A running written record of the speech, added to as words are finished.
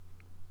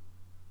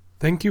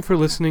Thank you for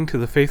listening to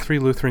the Faith Free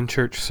Lutheran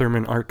Church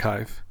Sermon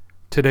Archive.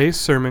 Today's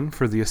sermon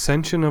for the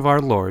Ascension of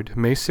our Lord,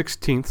 May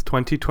 16th,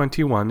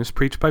 2021, is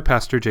preached by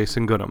Pastor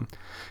Jason Goodham.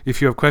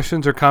 If you have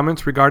questions or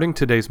comments regarding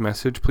today's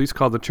message, please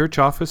call the church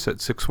office at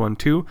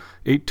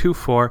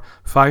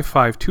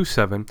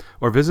 612-824-5527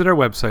 or visit our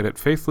website at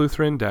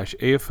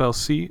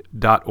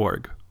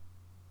faithlutheran-aflc.org.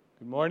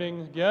 Good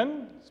morning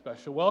again.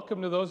 Special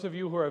welcome to those of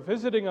you who are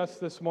visiting us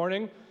this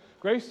morning.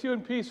 Grace to you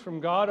and peace from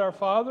God our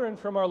Father and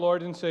from our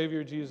Lord and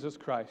Savior Jesus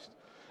Christ.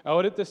 I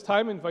would at this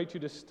time invite you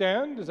to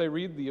stand as I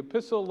read the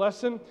epistle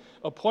lesson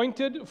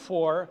appointed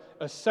for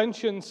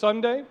Ascension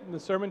Sunday. The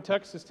sermon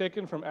text is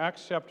taken from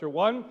Acts chapter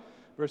 1,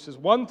 verses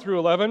 1 through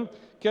 11.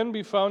 Can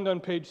be found on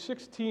page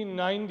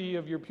 1690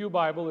 of your pew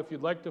Bible if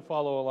you'd like to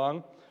follow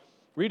along.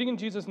 Reading in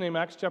Jesus' name,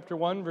 Acts chapter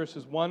 1,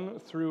 verses 1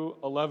 through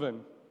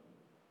 11.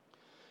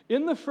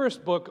 In the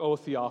first book, O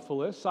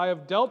Theophilus, I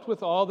have dealt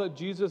with all that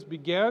Jesus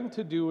began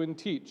to do and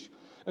teach,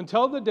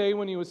 until the day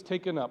when he was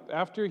taken up,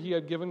 after he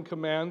had given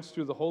commands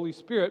through the Holy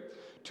Spirit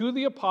to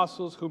the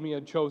apostles whom he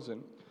had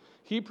chosen.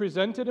 He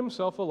presented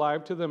himself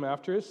alive to them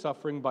after his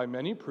suffering by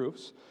many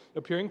proofs,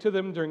 appearing to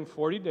them during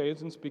 40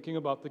 days and speaking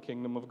about the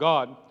kingdom of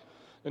God.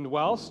 And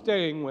while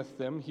staying with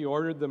them, he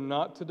ordered them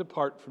not to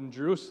depart from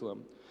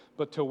Jerusalem,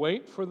 but to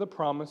wait for the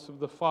promise of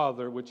the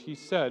Father, which he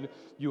said,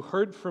 "You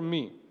heard from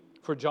me.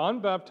 For John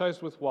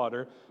baptized with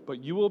water,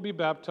 but you will be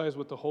baptized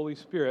with the Holy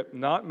Spirit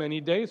not many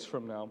days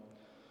from now."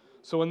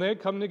 So when they had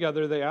come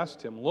together, they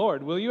asked him,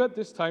 "Lord, will you at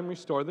this time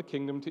restore the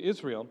kingdom to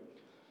Israel?"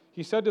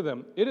 He said to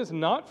them, "It is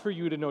not for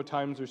you to know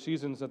times or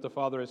seasons that the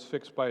Father has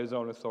fixed by his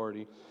own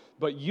authority,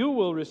 but you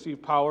will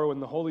receive power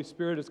when the Holy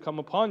Spirit has come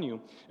upon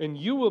you, and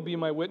you will be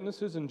my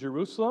witnesses in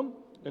Jerusalem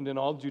and in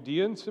all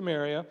Judea and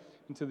Samaria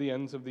and to the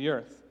ends of the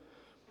earth."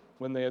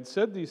 When they had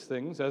said these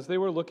things, as they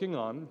were looking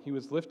on, he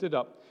was lifted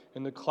up,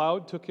 and the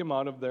cloud took him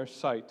out of their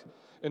sight.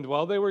 And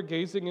while they were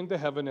gazing into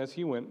heaven as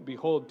he went,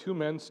 behold, two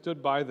men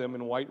stood by them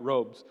in white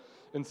robes,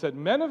 and said,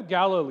 "Men of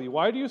Galilee,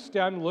 why do you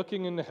stand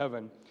looking into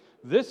heaven?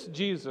 This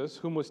Jesus,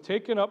 whom was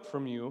taken up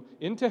from you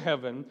into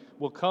heaven,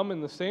 will come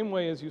in the same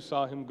way as you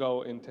saw him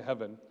go into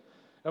heaven."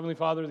 Heavenly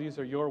Father, these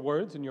are your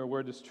words, and your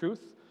word is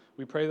truth.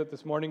 We pray that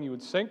this morning you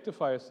would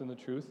sanctify us in the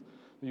truth,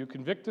 that you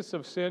convict us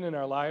of sin in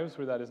our lives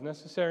where that is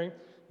necessary,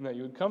 and that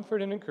you would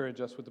comfort and encourage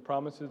us with the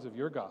promises of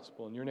your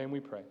gospel. In your name we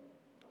pray.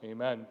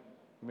 Amen.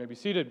 You may be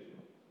seated.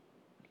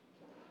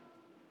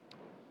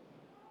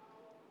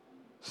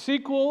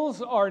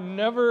 Sequels are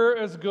never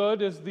as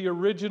good as the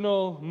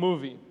original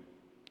movie.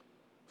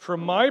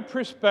 From my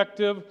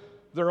perspective,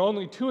 there are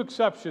only two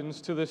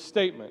exceptions to this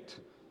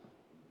statement.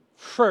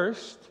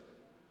 First,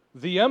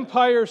 The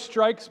Empire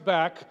Strikes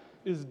Back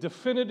is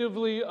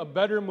definitively a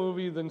better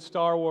movie than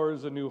Star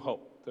Wars: A New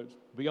Hope. There's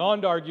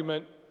beyond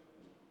argument.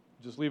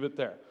 Just leave it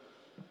there.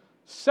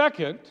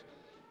 Second,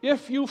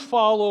 if you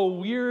follow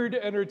weird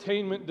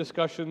entertainment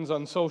discussions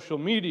on social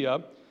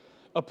media,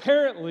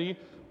 apparently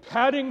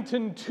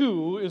Paddington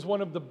 2 is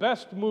one of the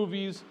best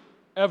movies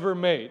ever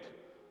made.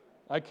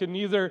 I can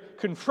neither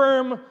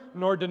confirm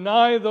nor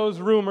deny those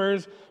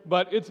rumors,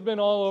 but it's been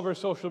all over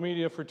social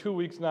media for 2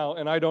 weeks now,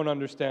 and I don't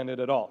understand it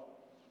at all.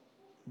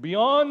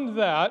 Beyond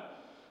that,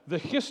 the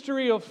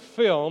history of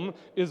film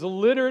is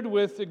littered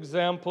with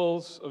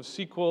examples of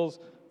sequels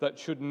that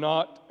should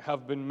not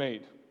have been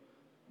made.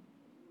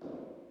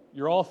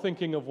 You're all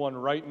thinking of one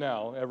right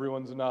now.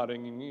 Everyone's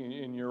nodding,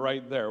 and you're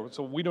right there.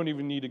 So we don't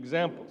even need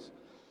examples.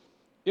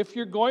 If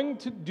you're going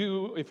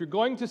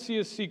to see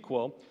a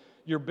sequel,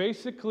 you're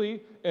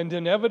basically and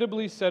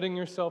inevitably setting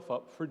yourself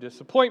up for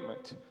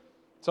disappointment.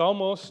 It's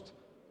almost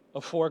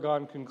a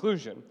foregone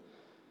conclusion.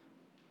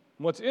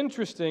 What's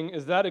interesting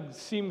is that it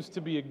seems to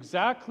be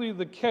exactly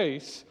the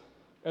case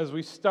as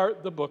we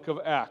start the book of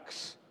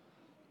Acts.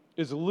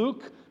 Is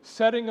Luke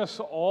setting us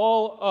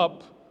all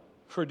up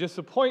for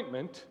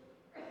disappointment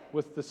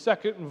with the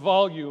second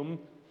volume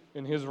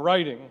in his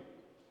writing?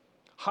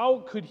 How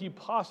could he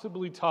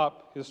possibly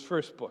top his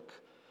first book?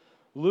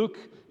 Luke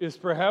is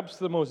perhaps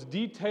the most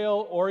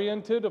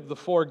detail-oriented of the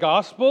four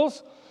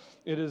Gospels.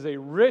 It is a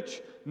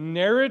rich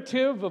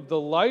narrative of the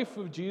life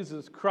of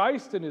Jesus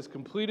Christ and his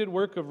completed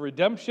work of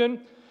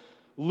redemption.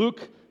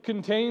 Luke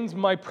contains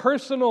my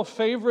personal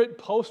favorite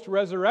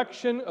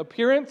post-resurrection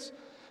appearance,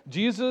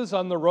 Jesus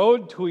on the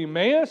road to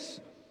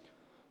Emmaus.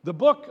 The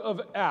book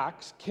of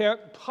Acts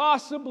can't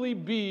possibly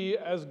be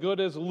as good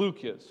as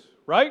Luke is,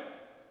 right?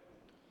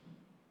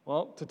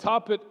 Well, to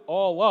top it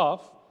all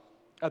off,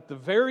 at the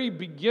very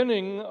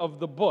beginning of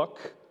the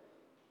book,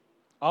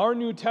 our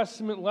New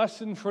Testament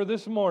lesson for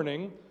this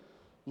morning,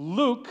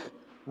 Luke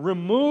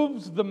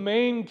removes the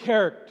main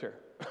character.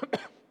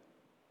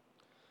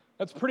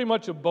 That's pretty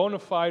much a bona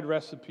fide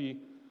recipe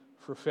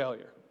for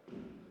failure.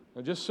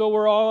 Now, just so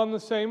we're all on the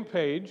same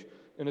page,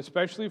 and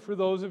especially for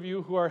those of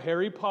you who are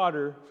Harry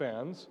Potter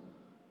fans,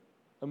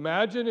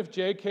 imagine if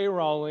J.K.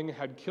 Rowling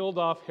had killed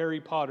off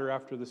Harry Potter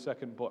after the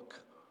second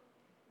book.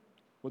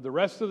 Would the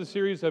rest of the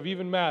series have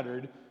even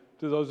mattered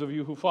to those of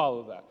you who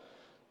follow that?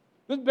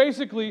 That's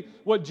basically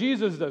what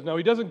Jesus does. Now,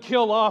 he doesn't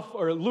kill off,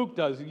 or Luke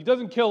does, he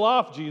doesn't kill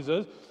off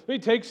Jesus. He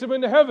takes him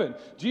into heaven.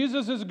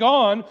 Jesus is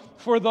gone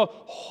for the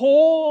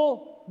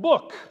whole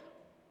book.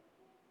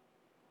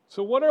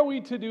 So what are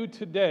we to do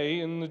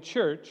today in the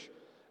church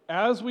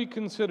as we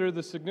consider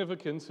the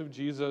significance of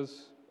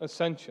Jesus'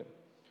 ascension?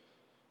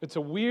 It's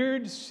a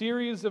weird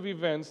series of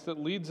events that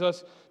leads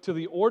us to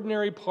the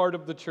ordinary part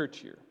of the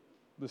church year,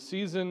 the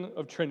season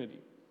of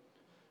Trinity.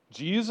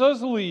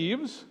 Jesus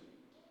leaves.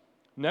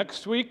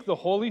 Next week, the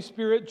Holy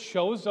Spirit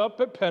shows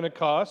up at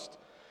Pentecost,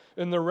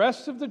 and the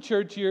rest of the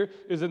church year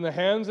is in the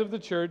hands of the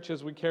church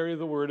as we carry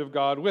the Word of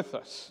God with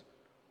us.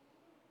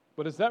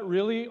 But is that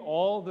really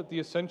all that the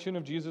ascension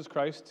of Jesus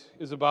Christ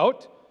is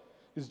about?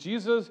 Is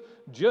Jesus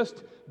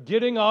just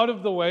getting out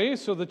of the way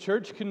so the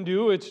church can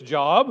do its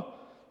job?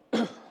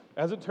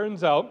 As it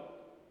turns out,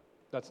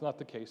 that's not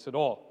the case at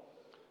all.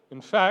 In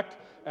fact,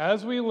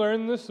 as we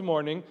learned this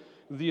morning,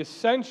 the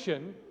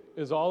ascension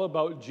is all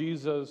about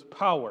Jesus'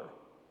 power,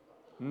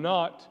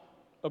 not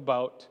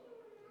about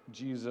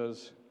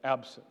Jesus'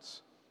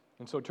 absence.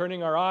 And so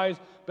turning our eyes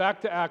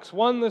back to Acts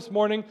 1 this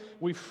morning,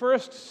 we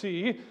first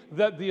see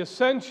that the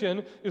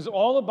ascension is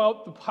all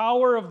about the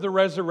power of the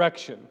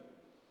resurrection.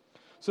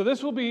 So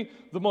this will be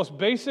the most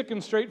basic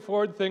and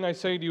straightforward thing I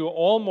say to you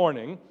all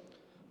morning,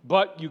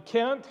 but you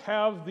can't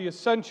have the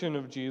ascension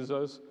of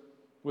Jesus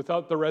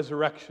without the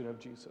resurrection of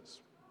Jesus.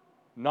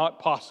 Not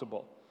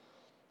possible.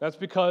 That's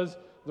because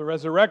the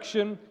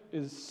resurrection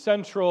is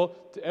central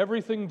to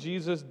everything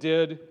Jesus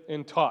did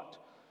and taught.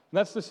 And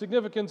that's the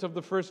significance of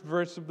the first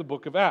verse of the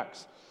book of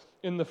Acts.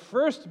 In the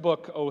first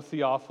book, O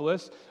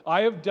Theophilus,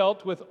 I have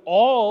dealt with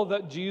all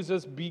that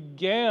Jesus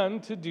began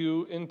to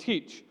do and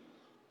teach.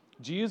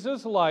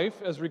 Jesus'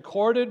 life, as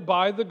recorded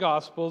by the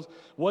Gospels,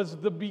 was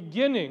the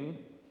beginning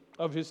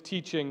of his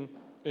teaching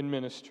and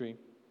ministry.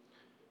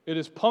 It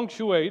is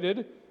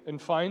punctuated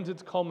and finds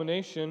its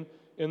culmination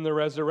in the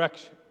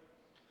resurrection.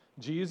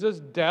 Jesus'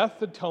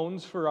 death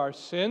atones for our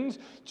sins.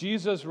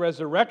 Jesus'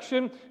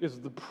 resurrection is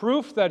the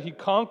proof that he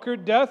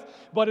conquered death,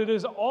 but it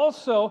is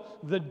also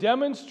the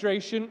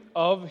demonstration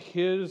of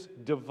his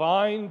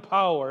divine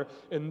power.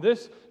 And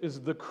this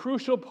is the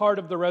crucial part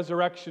of the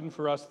resurrection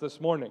for us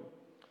this morning.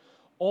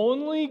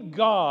 Only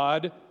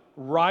God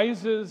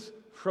rises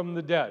from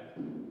the dead.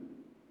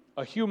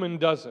 A human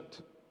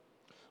doesn't.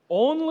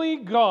 Only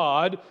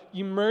God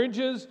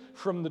emerges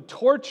from the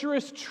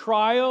torturous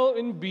trial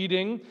and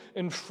beating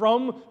and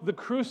from the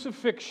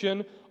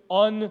crucifixion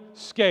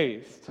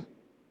unscathed.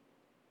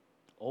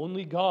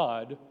 Only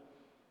God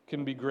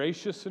can be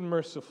gracious and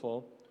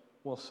merciful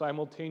while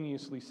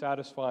simultaneously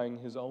satisfying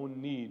his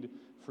own need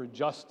for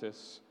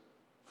justice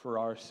for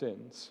our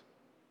sins.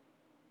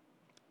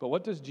 But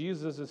what does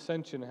Jesus'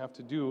 ascension have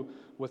to do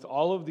with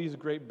all of these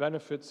great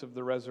benefits of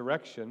the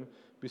resurrection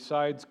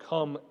besides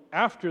come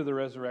after the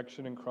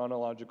resurrection in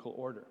chronological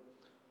order?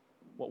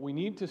 What we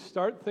need to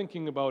start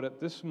thinking about at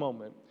this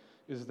moment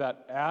is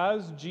that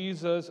as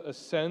Jesus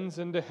ascends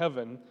into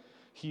heaven,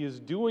 he is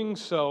doing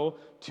so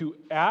to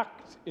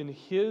act in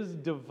his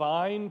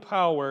divine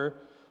power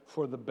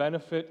for the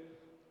benefit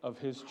of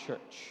his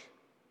church.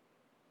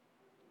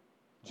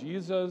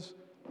 Jesus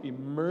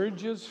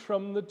emerges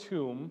from the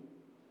tomb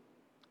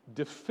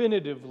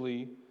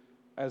definitively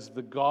as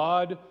the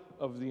God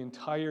of the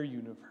entire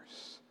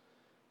universe.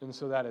 And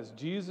so that as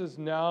Jesus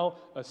now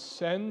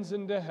ascends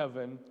into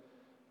heaven,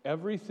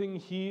 everything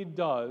he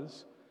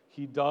does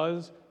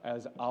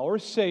as our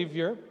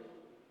Savior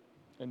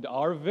and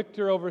our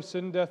victor over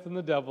sin, death, and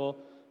the devil,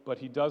 but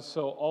he does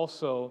so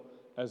also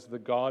as the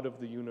God of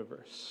the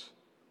universe.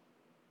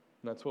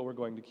 And that's what we're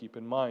going to keep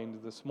in mind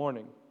this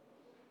morning.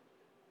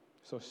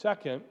 So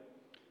second,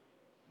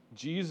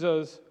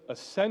 Jesus'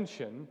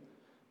 ascension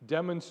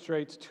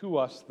demonstrates to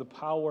us the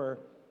power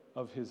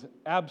of his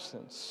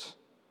absence.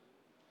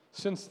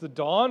 Since the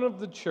dawn of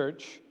the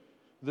church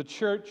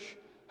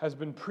has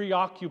been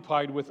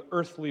preoccupied with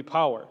earthly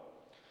power.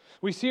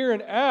 We see here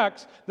in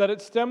Acts that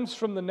it stems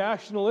from the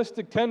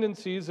nationalistic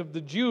tendencies of the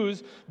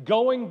Jews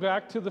going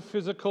back to the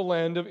physical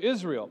land of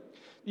Israel.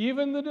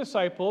 Even the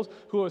disciples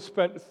who have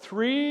spent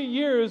 3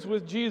 years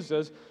with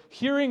Jesus,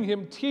 hearing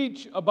him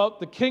teach about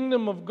the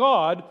kingdom of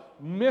God,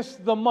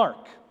 missed the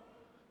mark.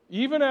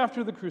 Even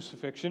after the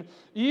crucifixion,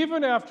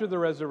 even after the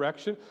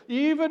resurrection,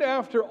 even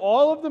after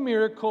all of the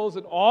miracles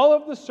and all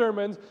of the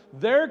sermons,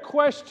 their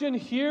question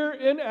here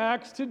in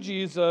Acts to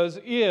Jesus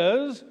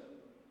is,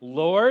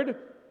 Lord,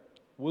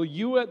 will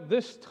you at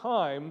this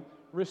time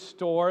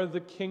restore the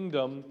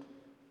kingdom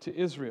to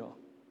Israel?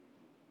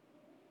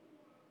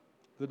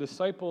 The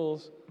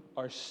disciples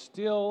are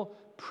still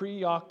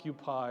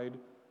preoccupied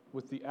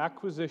with the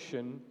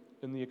acquisition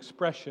and the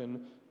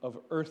expression of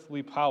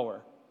earthly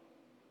power.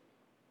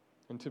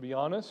 And to be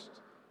honest,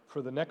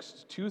 for the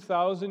next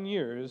 2,000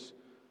 years,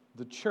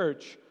 the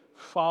church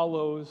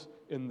follows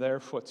in their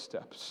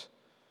footsteps.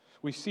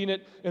 We've seen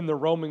it in the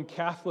Roman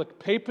Catholic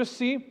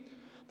papacy.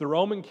 The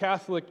Roman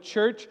Catholic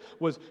Church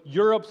was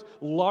Europe's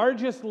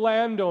largest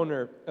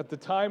landowner at the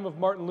time of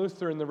Martin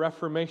Luther and the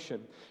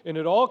Reformation. And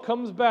it all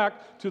comes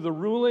back to the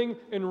ruling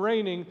and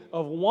reigning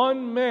of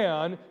one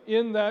man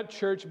in that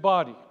church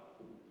body,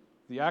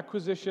 the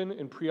acquisition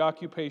and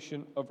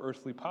preoccupation of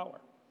earthly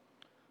power.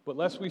 But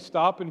lest we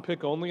stop and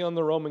pick only on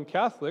the Roman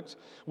Catholics,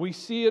 we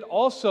see it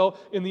also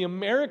in the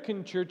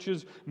American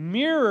church's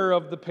mirror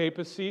of the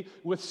papacy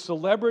with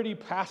celebrity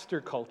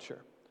pastor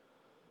culture.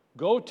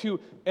 Go to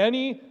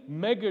any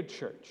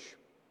megachurch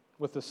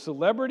with a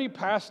celebrity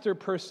pastor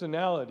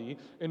personality,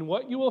 and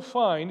what you will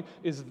find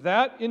is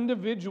that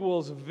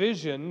individual's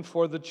vision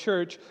for the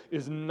church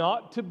is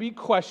not to be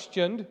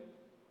questioned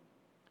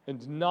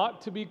and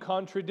not to be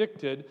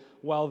contradicted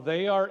while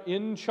they are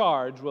in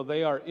charge, while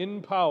they are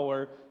in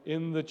power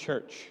in the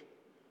church.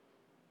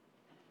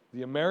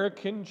 The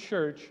American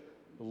church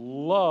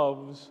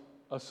loves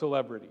a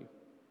celebrity.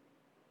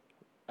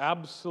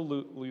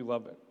 Absolutely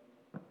love it.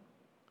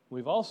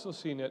 We've also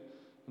seen it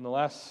in the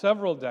last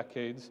several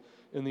decades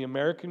in the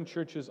American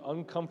church's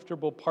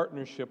uncomfortable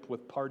partnership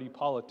with party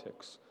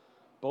politics,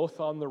 both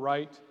on the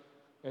right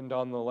and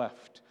on the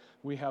left.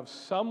 We have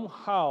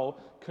somehow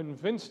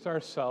convinced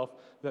ourselves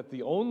that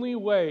the only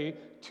way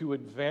to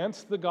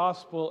advance the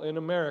gospel in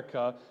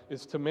America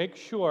is to make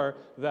sure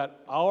that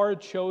our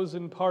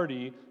chosen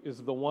party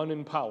is the one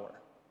in power.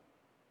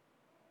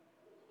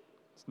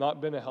 It's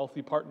not been a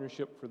healthy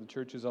partnership for the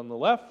churches on the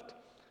left.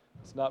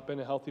 It's not been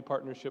a healthy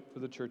partnership for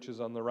the churches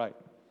on the right.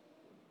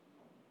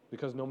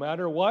 Because no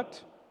matter what,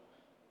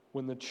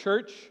 when the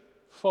church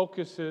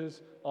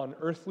focuses on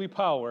earthly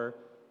power,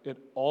 it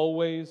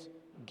always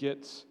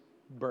gets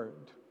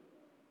burned.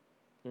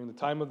 During the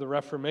time of the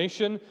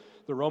Reformation,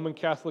 the Roman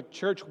Catholic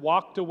Church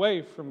walked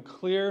away from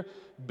clear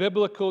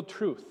biblical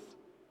truth.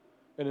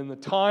 And in the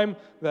time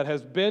that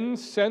has been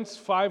since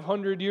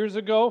 500 years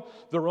ago,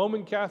 the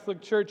Roman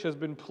Catholic Church has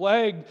been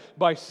plagued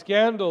by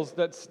scandals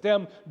that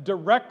stem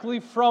directly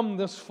from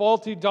this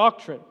faulty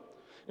doctrine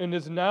and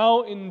is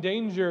now in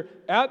danger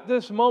at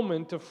this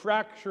moment of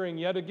fracturing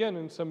yet again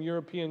in some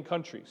European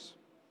countries.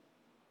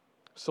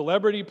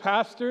 Celebrity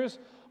pastors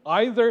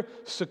either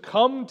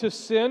succumb to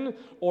sin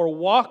or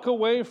walk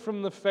away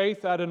from the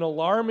faith at an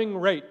alarming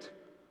rate,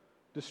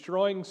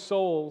 destroying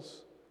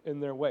souls in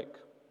their wake.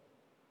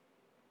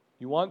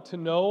 You want to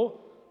know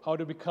how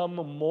to become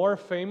more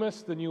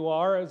famous than you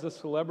are as a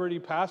celebrity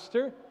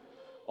pastor?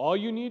 All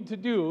you need to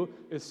do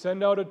is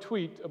send out a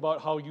tweet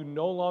about how you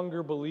no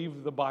longer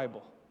believe the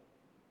Bible.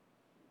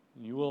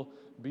 You will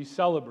be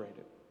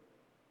celebrated.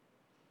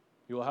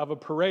 You will have a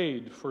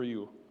parade for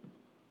you.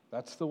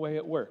 That's the way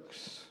it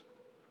works.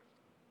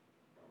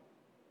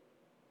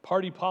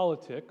 Party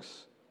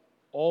politics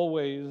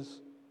always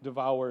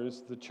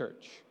devours the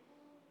church.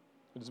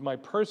 It is my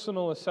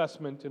personal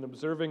assessment in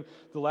observing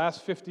the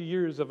last 50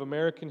 years of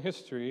American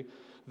history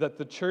that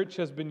the church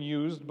has been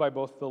used by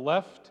both the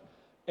left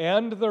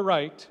and the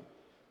right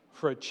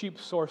for a cheap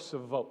source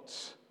of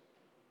votes.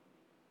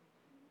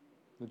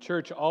 The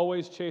church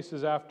always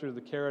chases after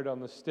the carrot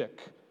on the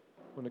stick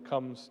when it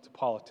comes to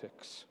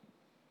politics.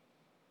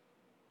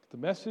 The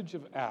message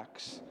of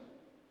Acts,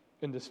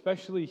 and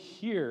especially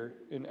here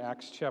in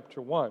Acts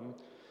chapter 1,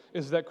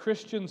 is that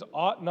Christians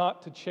ought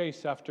not to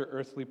chase after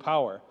earthly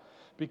power,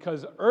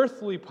 because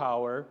earthly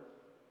power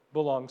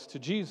belongs to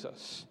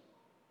Jesus.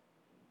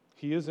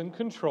 He is in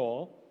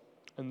control,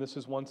 and this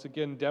is once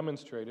again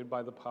demonstrated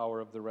by the power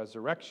of the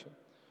resurrection.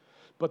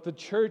 But the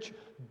church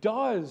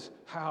does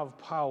have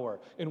power,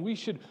 and we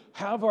should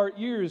have our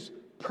ears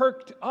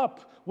perked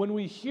up when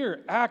we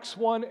hear Acts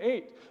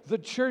 1:8. The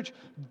church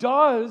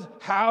does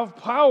have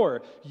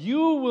power.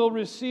 You will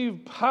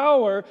receive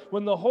power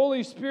when the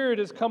Holy Spirit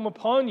has come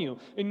upon you,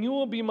 and you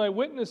will be my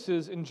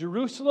witnesses in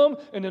Jerusalem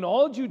and in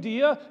all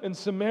Judea and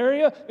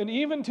Samaria and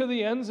even to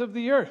the ends of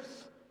the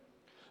earth.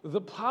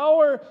 The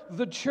power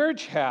the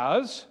church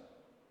has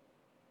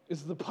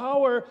is the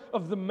power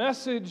of the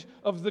message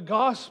of the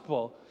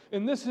gospel.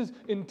 And this is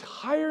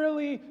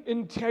entirely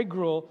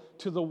integral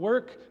to the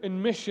work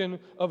and mission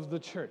of the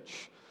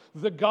church.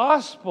 The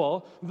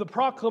gospel, the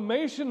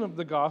proclamation of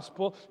the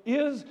gospel,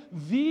 is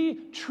the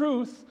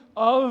truth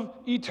of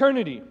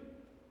eternity.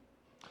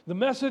 The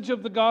message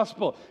of the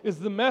gospel is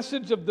the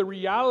message of the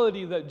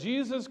reality that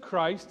Jesus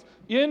Christ,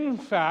 in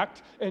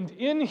fact and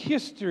in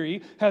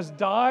history, has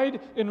died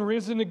and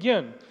risen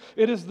again.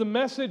 It is the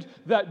message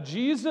that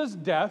Jesus'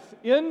 death,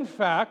 in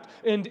fact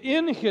and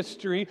in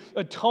history,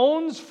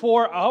 atones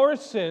for our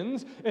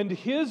sins, and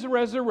his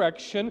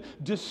resurrection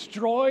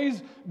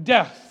destroys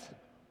death.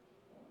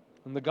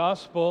 And the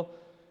gospel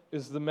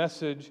is the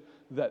message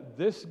that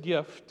this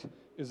gift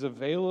is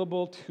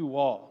available to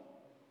all,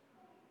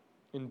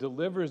 and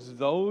delivers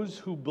those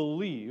who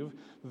believe,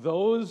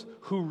 those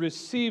who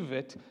receive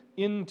it,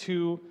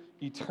 into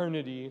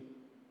eternity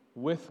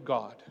with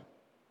God.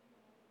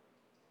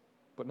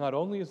 But not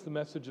only is the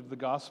message of the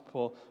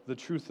gospel the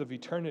truth of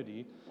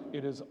eternity,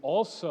 it is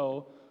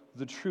also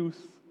the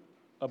truth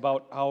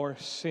about our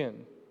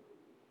sin.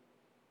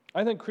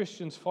 I think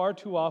Christians far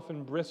too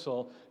often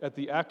bristle at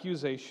the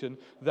accusation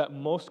that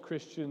most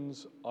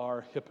Christians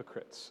are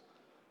hypocrites.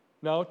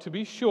 Now, to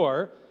be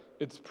sure,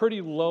 it's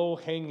pretty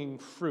low-hanging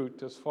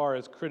fruit as far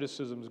as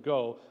criticisms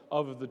go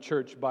of the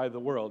church by the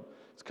world.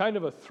 It's kind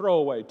of a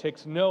throwaway. It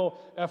takes no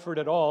effort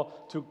at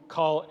all to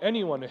call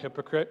anyone a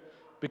hypocrite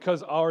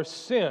because our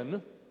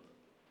sin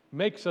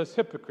makes us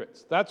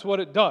hypocrites. That's what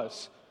it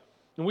does.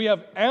 And we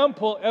have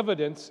ample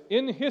evidence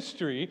in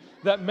history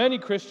that many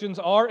Christians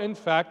are, in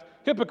fact,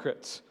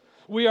 hypocrites.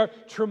 We are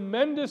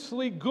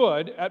tremendously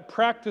good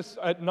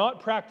at not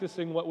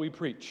practicing what we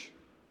preach.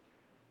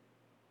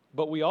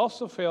 But we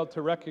also fail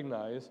to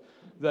recognize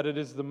that it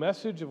is the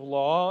message of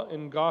law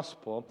and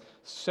gospel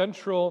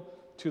central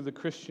to the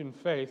Christian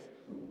faith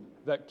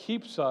that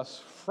keeps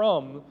us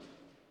from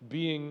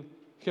being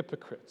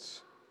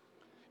hypocrites.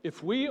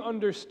 If we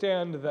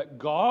understand that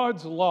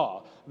God's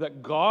law,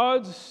 that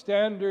God's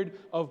standard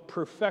of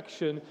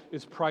perfection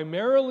is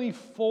primarily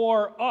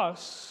for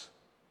us,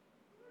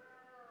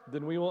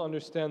 then we will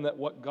understand that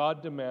what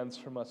God demands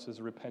from us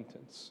is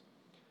repentance.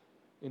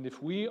 And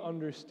if we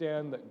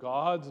understand that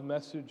God's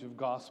message of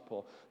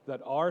gospel,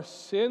 that our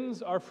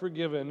sins are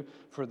forgiven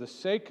for the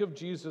sake of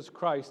Jesus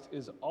Christ,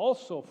 is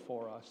also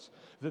for us,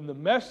 then the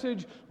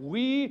message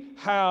we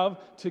have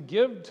to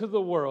give to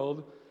the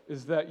world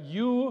is that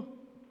you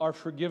are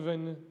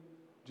forgiven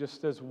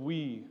just as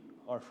we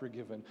are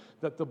forgiven.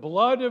 That the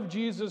blood of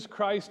Jesus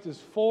Christ is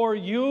for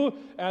you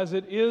as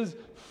it is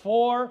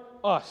for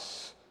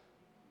us.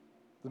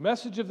 The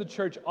message of the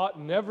church ought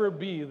never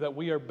be that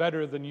we are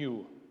better than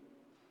you.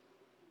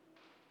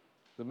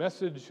 The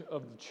message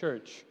of the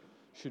church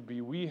should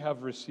be we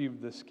have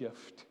received this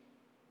gift,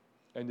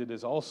 and it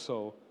is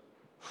also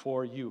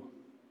for you.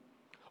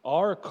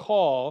 Our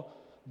call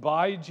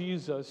by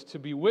Jesus to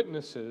be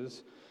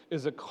witnesses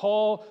is a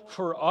call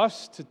for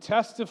us to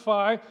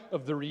testify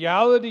of the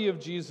reality of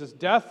Jesus'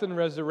 death and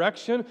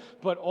resurrection,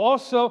 but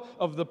also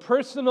of the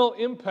personal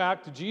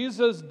impact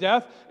Jesus'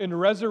 death and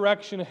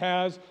resurrection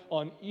has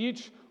on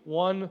each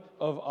one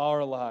of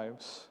our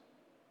lives.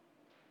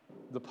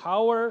 The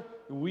power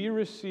we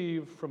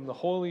receive from the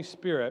Holy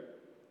Spirit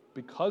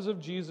because of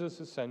Jesus'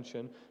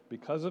 ascension,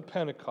 because of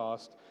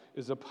Pentecost,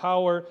 is a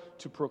power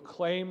to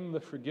proclaim the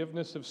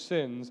forgiveness of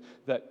sins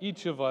that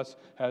each of us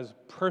has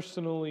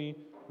personally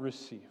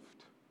received.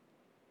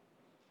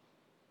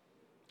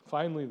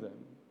 Finally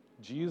then,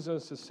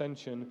 Jesus'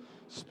 ascension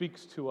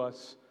speaks to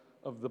us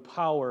of the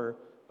power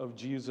of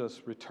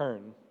Jesus'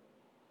 return.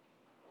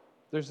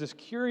 There's this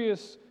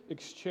curious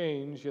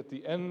exchange at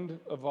the end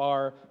of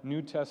our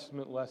New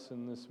Testament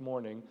lesson this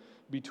morning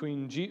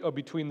between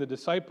the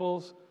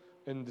disciples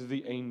and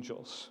the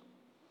angels.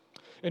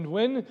 And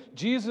when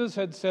Jesus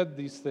had said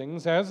these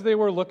things, as they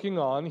were looking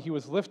on, he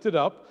was lifted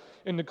up,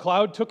 and the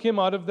cloud took him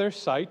out of their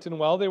sight. And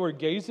while they were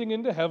gazing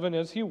into heaven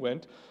as he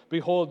went,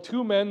 behold,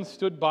 two men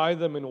stood by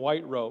them in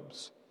white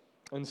robes,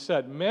 and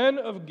said, Men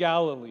of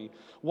Galilee,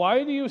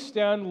 why do you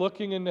stand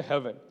looking into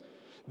heaven?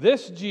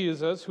 This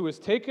Jesus, who is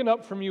taken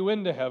up from you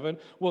into heaven,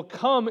 will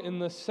come in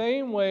the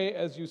same way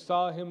as you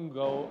saw him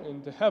go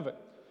into heaven.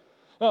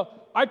 Now,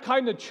 I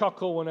kind of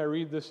chuckle when I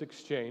read this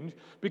exchange,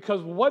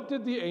 because what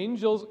did the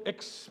angels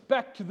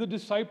expect the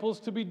disciples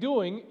to be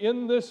doing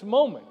in this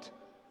moment?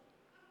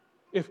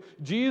 If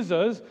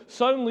Jesus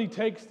suddenly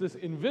takes this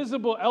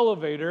invisible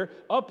elevator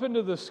up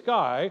into the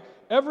sky,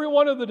 every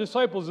one of the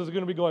disciples is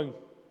going to be going,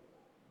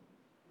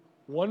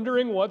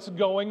 wondering what's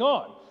going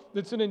on.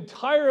 It's an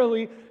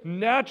entirely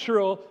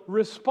natural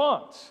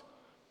response.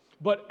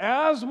 But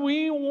as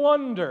we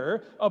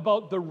wonder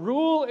about the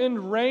rule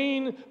and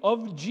reign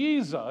of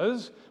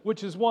Jesus,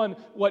 which is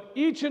what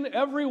each and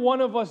every one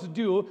of us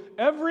do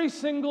every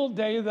single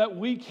day that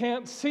we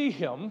can't see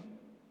him,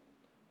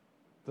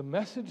 the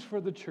message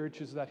for the church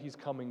is that he's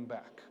coming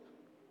back.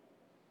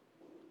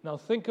 Now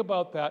think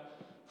about that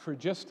for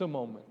just a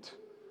moment.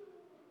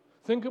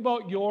 Think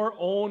about your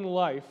own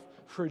life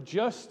for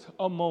just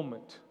a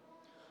moment.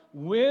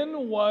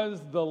 When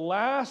was the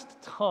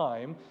last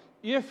time,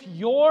 if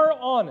you're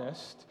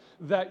honest,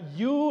 that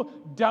you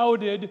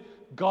doubted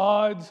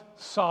God's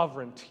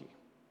sovereignty?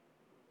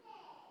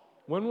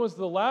 When was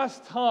the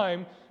last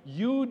time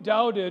you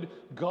doubted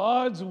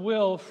God's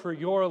will for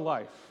your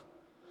life?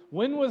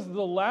 When was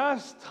the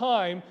last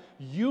time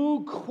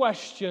you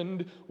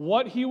questioned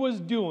what he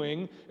was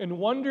doing and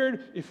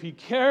wondered if he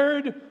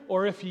cared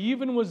or if he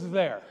even was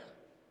there?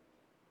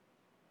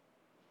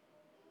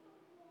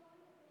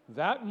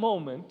 That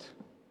moment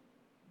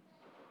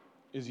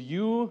is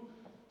you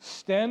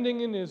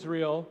standing in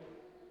Israel,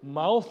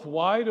 mouth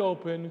wide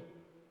open,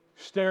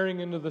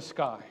 staring into the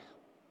sky,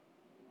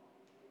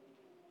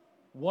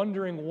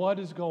 wondering what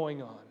is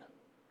going on.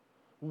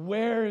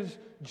 Where's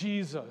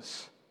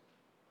Jesus?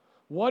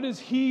 What is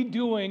he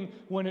doing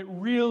when it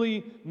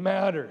really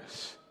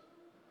matters?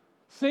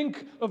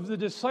 Think of the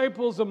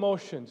disciples'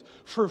 emotions.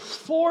 For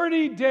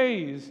 40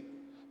 days,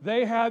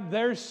 they had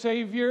their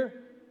Savior,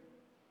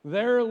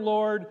 their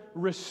Lord,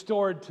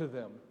 restored to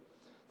them.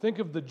 Think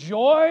of the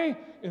joy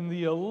and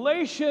the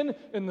elation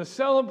and the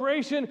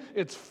celebration.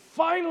 It's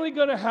finally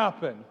going to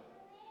happen.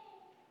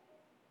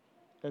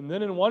 And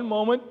then in one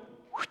moment,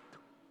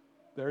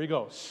 there he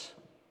goes.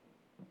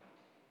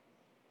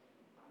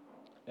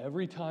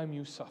 Every time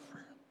you suffer,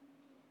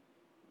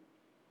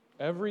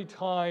 every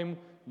time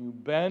you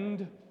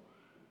bend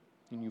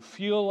and you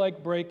feel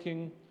like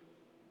breaking,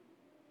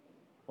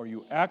 or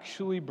you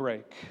actually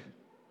break,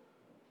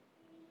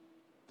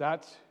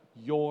 that's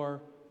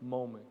your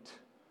moment.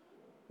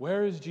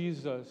 Where is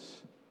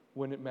Jesus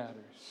when it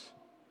matters?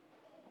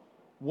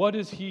 What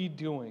is he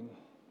doing?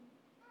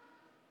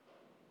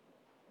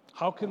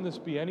 How can this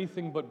be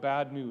anything but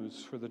bad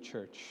news for the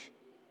church?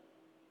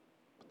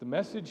 But the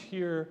message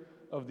here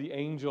of the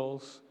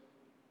angels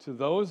to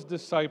those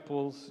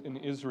disciples in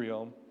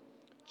Israel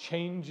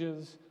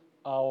changes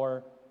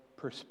our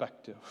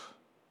perspective.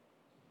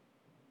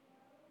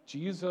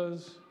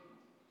 Jesus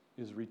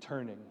is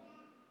returning.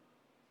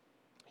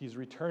 He's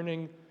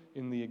returning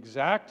in the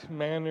exact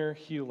manner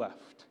he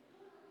left.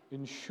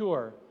 And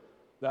sure,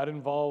 that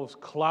involves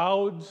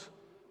clouds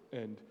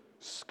and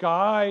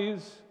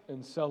skies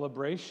and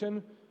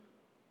celebration,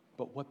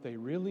 but what they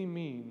really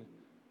mean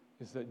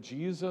is that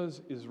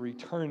Jesus is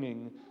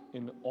returning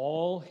in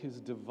all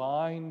his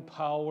divine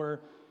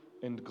power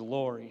and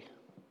glory.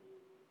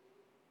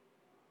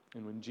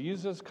 And when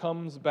Jesus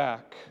comes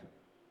back,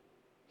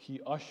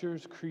 he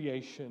ushers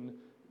creation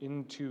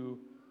into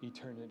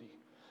eternity.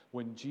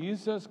 When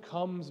Jesus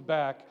comes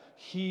back,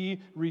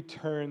 he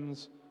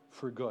returns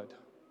for good.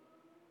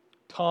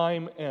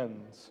 Time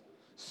ends.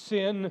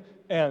 Sin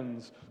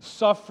ends.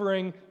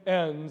 Suffering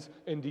ends.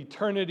 And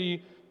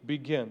eternity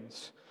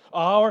begins.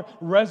 Our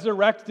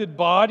resurrected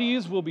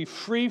bodies will be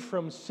free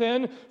from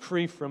sin,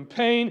 free from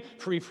pain,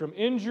 free from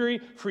injury,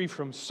 free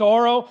from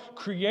sorrow.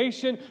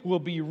 Creation will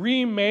be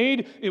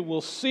remade. It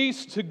will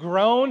cease to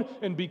groan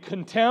and be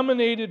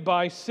contaminated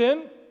by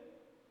sin.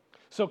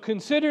 So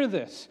consider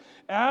this.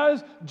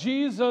 As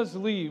Jesus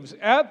leaves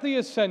at the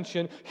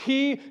ascension,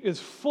 he is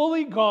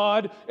fully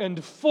God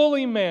and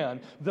fully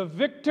man, the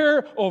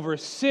victor over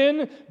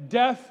sin,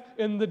 death,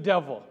 and the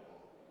devil.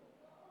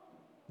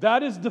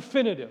 That is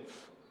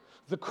definitive.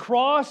 The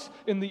cross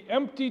and the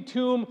empty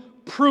tomb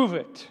prove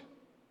it.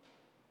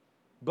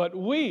 But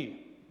we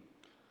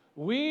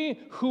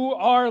who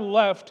are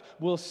left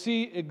will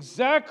see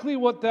exactly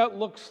what that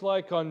looks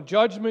like on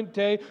Judgment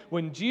Day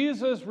when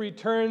Jesus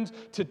returns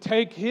to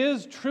take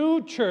his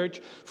true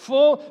church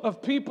full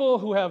of people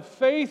who have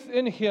faith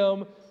in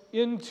him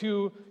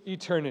into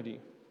eternity.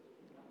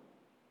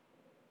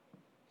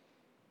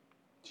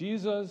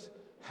 Jesus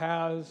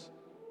has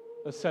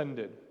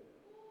ascended.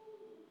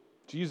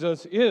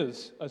 Jesus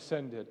is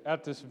ascended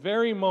at this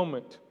very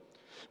moment.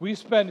 We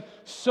spend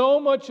so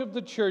much of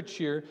the church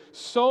here,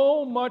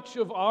 so much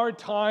of our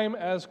time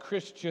as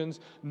Christians,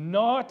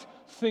 not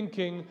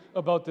thinking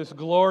about this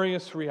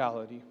glorious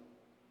reality.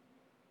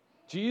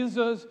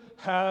 Jesus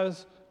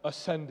has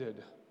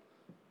ascended,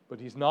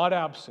 but he's not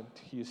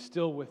absent. He is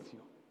still with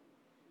you.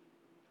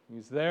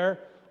 He's there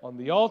on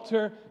the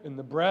altar in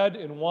the bread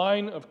and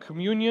wine of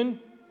communion.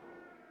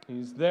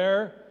 He's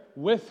there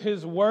with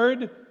his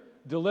word,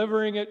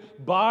 delivering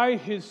it by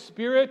his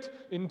Spirit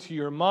into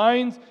your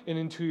minds and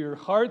into your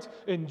hearts.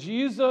 And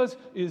Jesus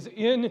is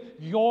in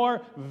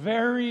your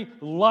very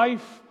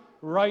life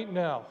right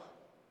now.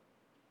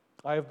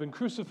 I have been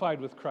crucified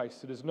with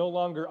Christ. It is no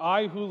longer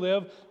I who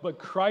live, but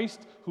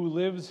Christ who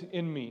lives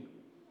in me.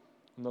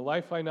 In the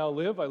life I now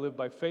live, I live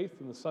by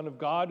faith in the Son of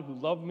God who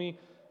loved me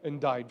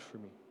and died for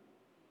me.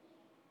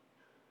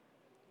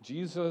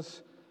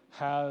 Jesus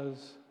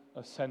has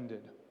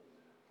ascended.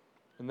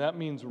 And that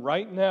means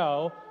right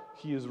now,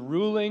 he is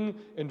ruling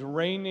and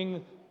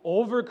reigning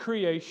over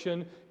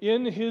creation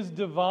in his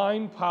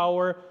divine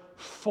power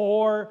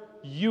for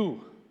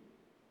you.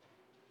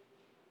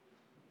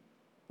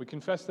 We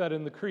confess that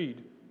in the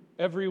Creed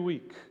every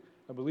week.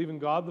 I believe in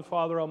God the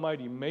Father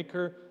Almighty,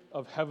 maker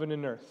of heaven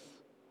and earth.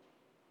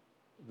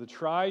 The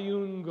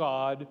triune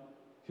God,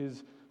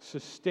 his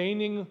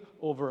sustaining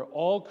over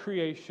all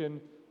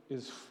creation,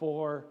 is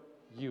for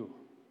you.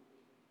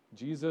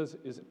 Jesus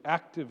is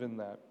active in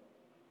that,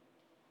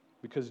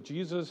 because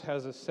Jesus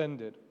has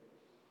ascended.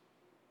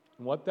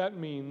 And what that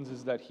means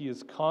is that he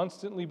is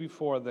constantly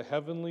before the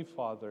Heavenly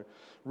Father,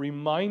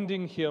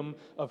 reminding him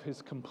of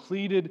his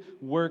completed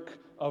work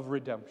of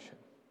redemption.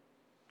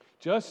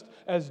 Just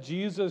as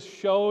Jesus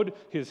showed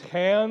his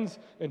hands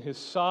and his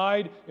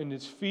side and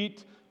his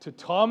feet to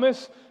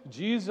Thomas,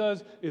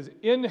 Jesus is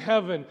in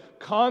heaven,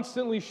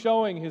 constantly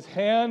showing his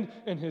hand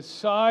and his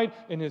side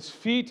and his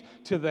feet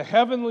to the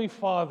Heavenly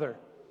Father.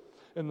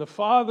 And the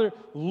Father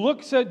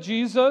looks at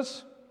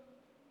Jesus,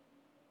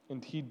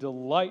 and he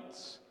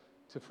delights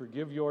to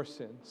forgive your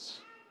sins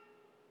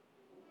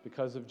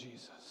because of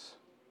Jesus.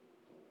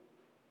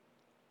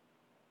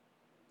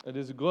 It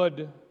is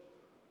good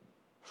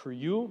for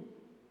you.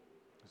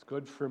 It's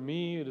good for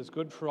me. It is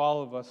good for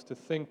all of us to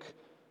think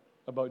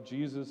about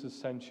Jesus'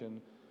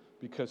 ascension,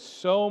 because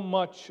so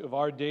much of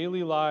our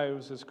daily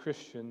lives as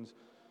Christians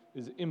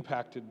is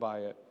impacted by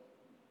it.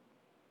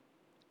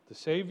 The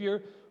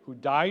Savior who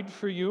died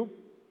for you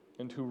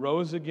and who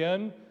rose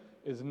again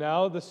is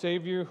now the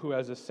Savior who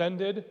has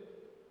ascended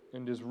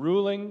and is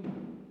ruling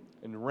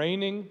and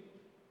reigning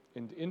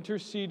and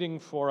interceding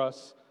for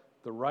us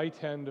at the right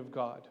hand of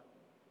God.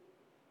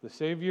 The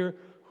Savior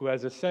who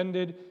has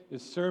ascended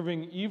is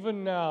serving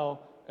even now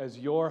as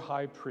your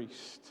high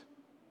priest,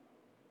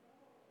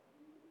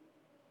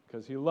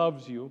 because he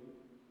loves you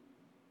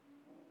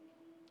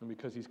and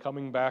because he's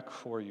coming back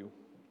for you.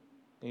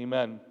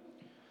 Amen.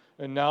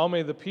 And now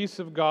may the peace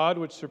of God,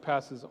 which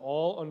surpasses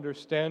all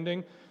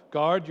understanding,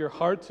 guard your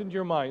hearts and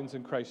your minds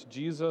in Christ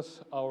Jesus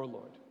our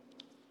Lord.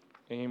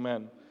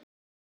 Amen.